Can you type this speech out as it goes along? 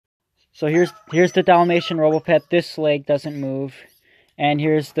So here's the Dalmatian robopet. This leg doesn't move. And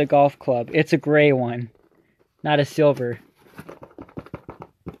here's the golf club. It's a gray one, not a silver.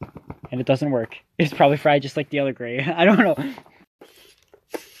 And it doesn't work. It's probably fried just like the other gray. I don't know.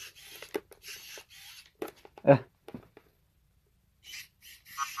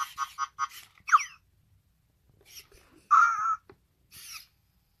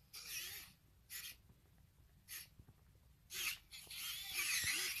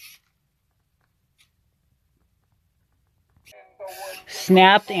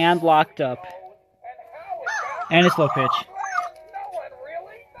 Snapped and locked up. And it's low pitch.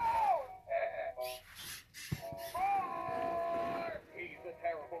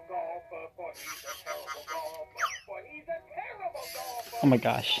 Oh my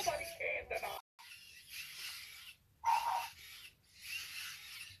gosh.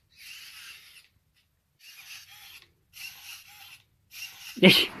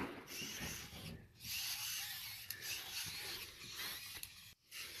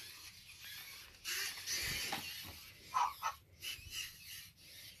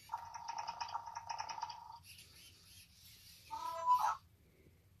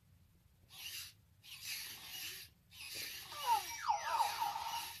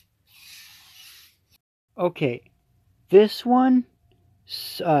 Okay, this one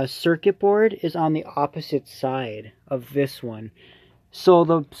circuit board is on the opposite side of this one. So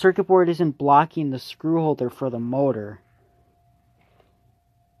the circuit board isn't blocking the screw holder for the motor.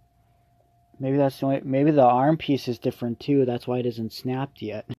 Maybe that's the only, maybe the arm piece is different too. That's why it isn't snapped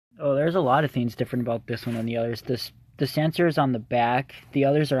yet. Oh, there's a lot of things different about this one than the others. The sensor is on the back. The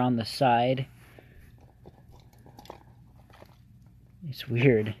others are on the side. It's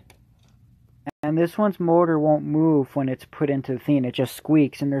weird. And this one's motor won't move when it's put into the thing. It just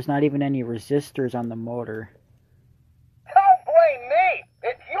squeaks, and there's not even any resistors on the motor. Don't blame me.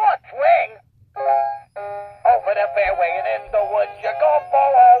 It's your swing. Over the fairway and in the woods, your golf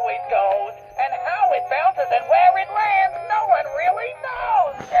ball always goes. And how it bounces and where it lands, no one really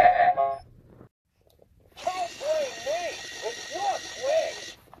knows. Don't blame me. It's your swing.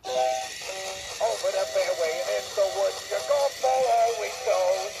 Over the fairway and in the woods, your golf ball always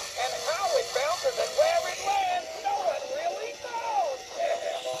goes. And how it bounces and where it lands, no one really knows.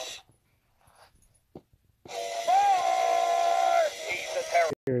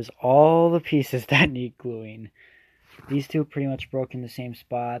 Here's all the pieces that need gluing. These two pretty much broke in the same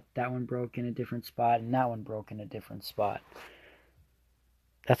spot. That one broke in a different spot, and that one broke in a different spot.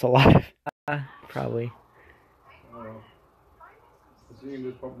 That's a lot of... probably. Oh. So you can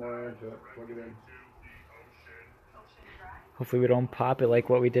just pump more air into it, plug it in. Hopefully we don't pop it like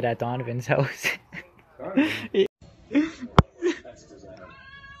what we did at Donovan's house.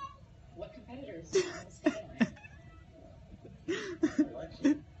 What competitors do you want to stay on?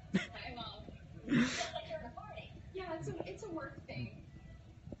 Hi, Mom. You sound like you're at a party. Yeah, it's a work thing.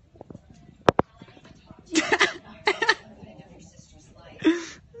 I need to talk to you about your sister's life. Know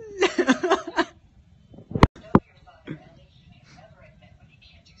your father, Randy. He may never admit when he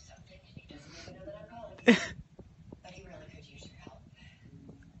can't do something. He doesn't even know that I'm calling. But he really could use your help.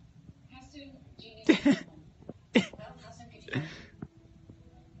 How soon do you need to come home? Well, how soon could you come?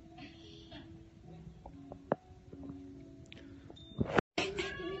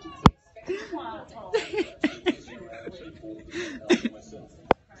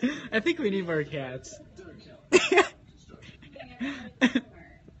 I think we need more cats.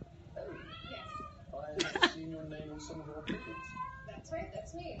 That's right,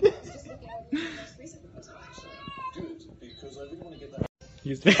 that's me. I was just looking over the most recent proposal, actually. Good, because I really want to get that.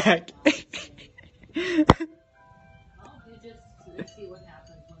 He's back. Let's see what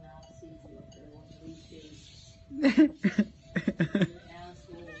happens when Al sees you up there one of these days. Your ass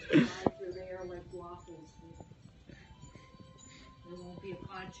will fly through the air like waffles. There won't be a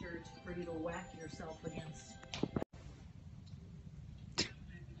pod church for you to whack yourself against.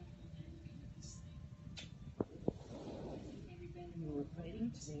 You were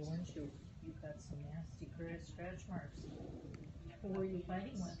fighting today, weren't you? You got some nasty scratch marks. Who were you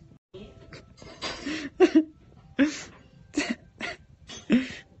fighting with?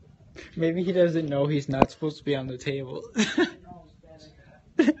 Maybe he doesn't know he's not supposed to be on the table.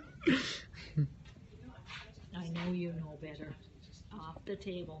 I know you know better. Off the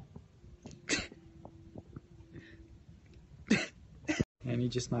table. And he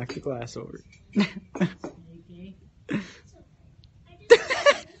just knocked the glass over. Okay.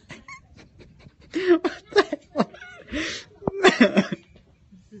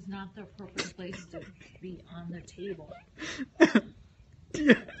 This is not the appropriate place to be on the table.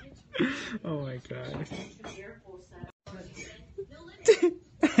 Oh my god. Be careful, Seth.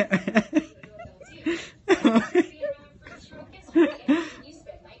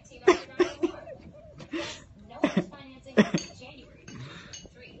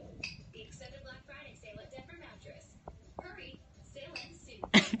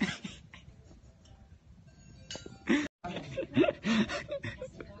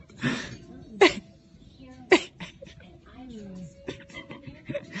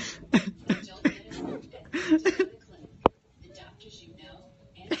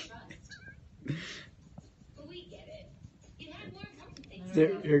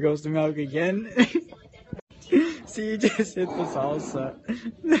 Here goes the milk again. See, you just hit the salsa.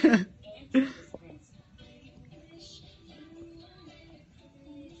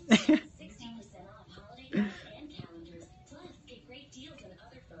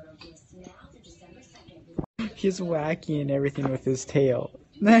 He's wacky and everything with his tail.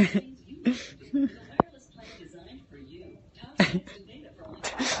 Comes in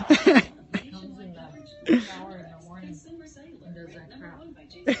the shower in the morning and does that crap.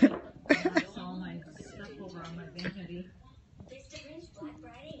 And that's all my stuff over on my vanity.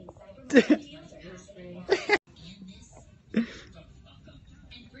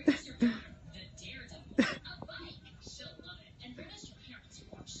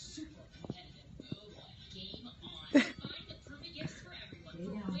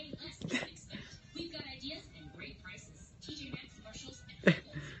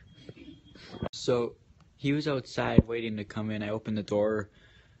 So he was outside waiting to come in. I opened the door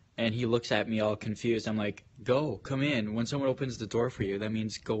and he looks at me all confused. I'm like, go, come in. When someone opens the door for you, that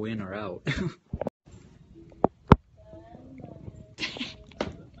means go in or out.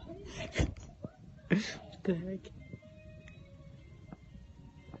 What the heck?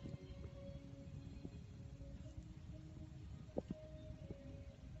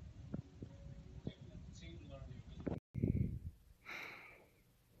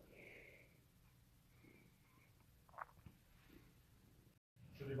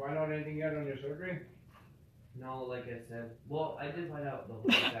 Did you find out anything yet on your surgery? No, like I said, well, I did find out the whole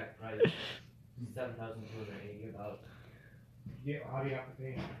exact price, $7,280 about. Yeah, how do you have to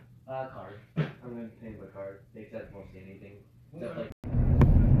pay? Card. I'm gonna pay by card. They accept mostly anything, except like